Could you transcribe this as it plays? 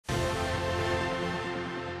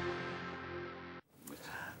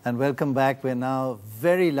And welcome back. We're now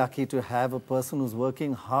very lucky to have a person who's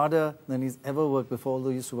working harder than he's ever worked before, although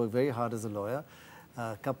he used to work very hard as a lawyer.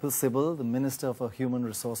 Kapil Sibal, the Minister for Human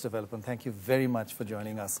Resource Development. Thank you very much for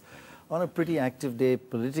joining us on a pretty active day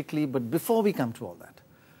politically. But before we come to all that,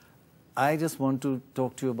 I just want to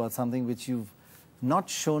talk to you about something which you've not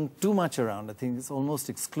shown too much around. I think it's almost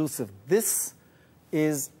exclusive. This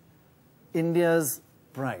is India's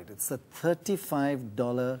pride. It's a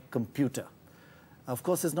 $35 computer. Of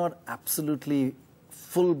course, it's not absolutely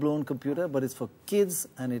full-blown computer, but it's for kids,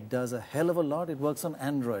 and it does a hell of a lot. It works on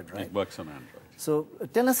Android, right? It works on Android. So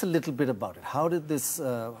tell us a little bit about it. How did this,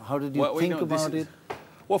 how did you think about it?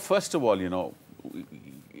 Well, first of all, you know,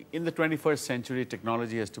 in the 21st century,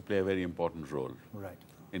 technology has to play a very important role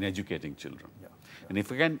in educating children. Yeah. And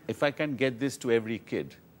if I can get this to every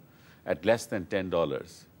kid at less than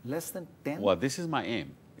 $10. Less than 10? Well, this is my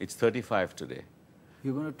aim. It's 35 today.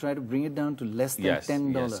 You're going to try to bring it down to less than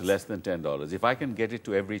 $10? Yes, less than $10. If I can get it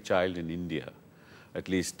to every child in India, at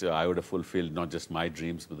least I would have fulfilled not just my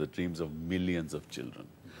dreams, but the dreams of millions of children.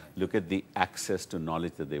 Right. Look at the access to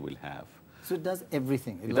knowledge that they will have. So it does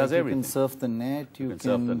everything. It does everything. You can surf the net. You can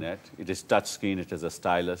surf the net. It is touch screen. It has a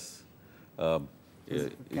stylus. Is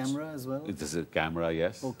it a camera as well? It is a camera,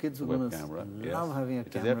 yes. Oh, kids are going to love having a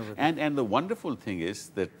camera with and the wonderful thing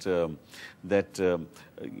is that,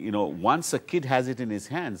 you know, once a kid has it in his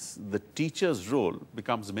hands, the teacher's role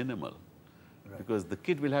becomes minimal. Right. Because the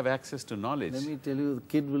kid will have access to knowledge. Let me tell you, the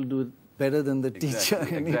kid will do it better than the teacher.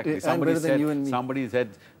 Exactly. Somebody said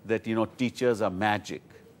that, you know, teachers are magic.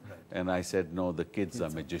 Right. And I said, no, the kids are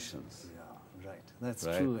magicians. Yeah, right. That's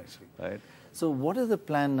true, actually. Right. So what is the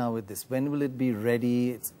plan now with this? When will it be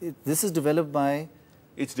ready? This is developed by?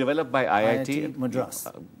 It's developed by IIT Madras.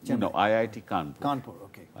 No, IIT Kanpur. Kanpur,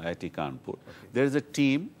 okay. IIT Kanpur. Okay. There is a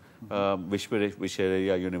team,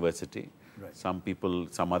 Visvesvaraya University. Right.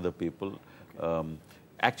 Some other people. Okay.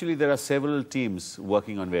 Actually, there are several teams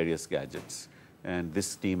working on various gadgets. And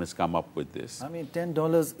this team has come up with this. I mean,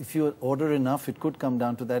 $10, if you order enough, it could come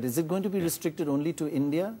down to that. Is it going to be restricted only to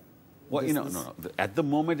India? Well, you know, no. At the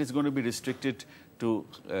moment, it's going to be restricted to,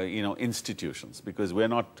 you know, institutions, because we're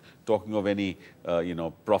not talking of any, you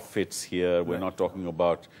know, profits here. We're not talking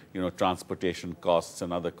about, you know, transportation costs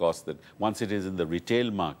and other costs that once it is in the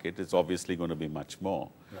retail market, it's obviously going to be much more,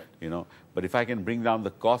 you know. But if I can bring down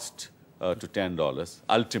the cost to $10,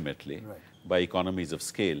 ultimately, by economies of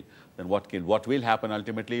scale, then what will happen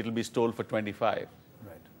ultimately? It'll be sold for 25.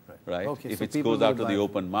 Right? Okay, if it goes out to the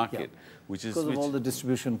open market, which is... Because of all the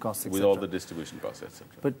distribution costs, etc. With all the distribution costs, etc.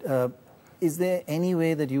 But is there any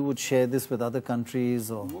way that you would share this with other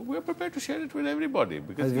countries? Or we're prepared to share it with everybody.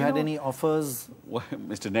 Because have you had any offers? Well,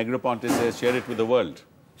 Mr. Negroponte says, share it with the world.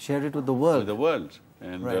 Share it with the world? With the world.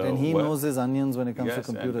 And, and he knows his onions when it comes to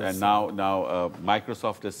computers. And now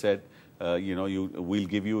Microsoft has said, you know, we'll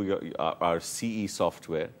give you our CE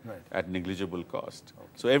software at negligible cost. Okay.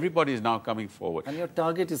 So everybody is now coming forward. And your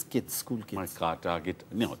target is kids, school kids?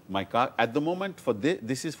 At the moment, for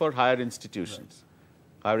this is for higher institutions,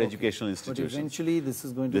 higher educational institutions. But eventually this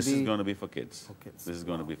is going to be... This is going to be for kids. This is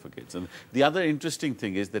going to be for kids. And the other interesting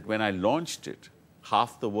thing is that when I launched it,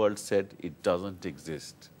 half the world said it doesn't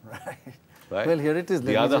exist. Right? Well, here it is.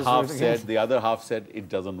 The other half said it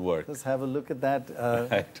doesn't work. Let's have a look at that.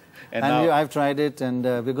 And now, I've tried it, and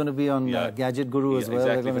we're going to be on Gadget Guru as well.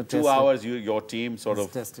 Exactly. For 2 hours, your team sort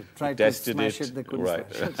of tested to smash it. They couldn't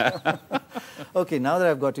smash it. Okay, now that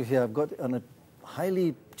I've got you here, I've got on a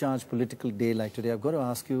highly charged political day like today, I've got to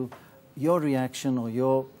ask you your reaction or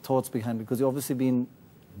your thoughts behind it, because you've obviously been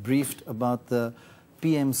briefed about the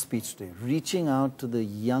PM speech today, reaching out to the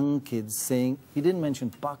young kids, saying, he didn't mention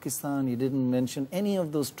Pakistan, he didn't mention any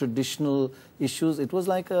of those traditional issues. It was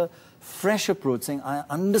like a fresh approach, saying, I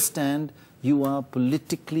understand you are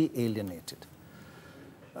politically alienated.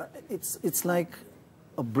 It's like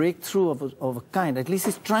a breakthrough of a kind. At least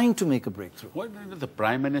he's trying to make a breakthrough. Well, the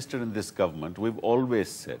Prime Minister in this government, we've always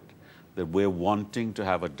said that we're wanting to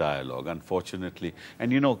have a dialogue, unfortunately.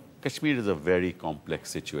 And you know, Kashmir is a very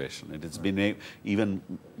complex situation. It has been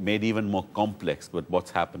made even more complex with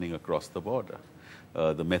what's happening across the border.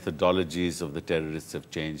 The methodologies of the terrorists have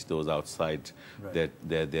changed. Those outside,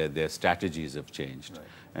 their strategies have changed.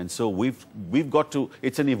 And so we've got to,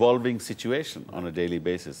 it's an evolving situation on a daily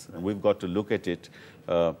basis. And we've got to look at it,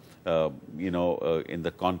 you know, in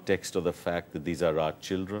the context of the fact that these are our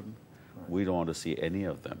children. We don't want to see any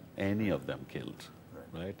of them killed,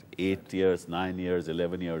 right? 8 years, 9 years,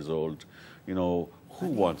 11 years old. You know, who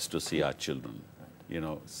wants to see our children, you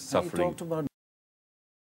know, suffering? You talked about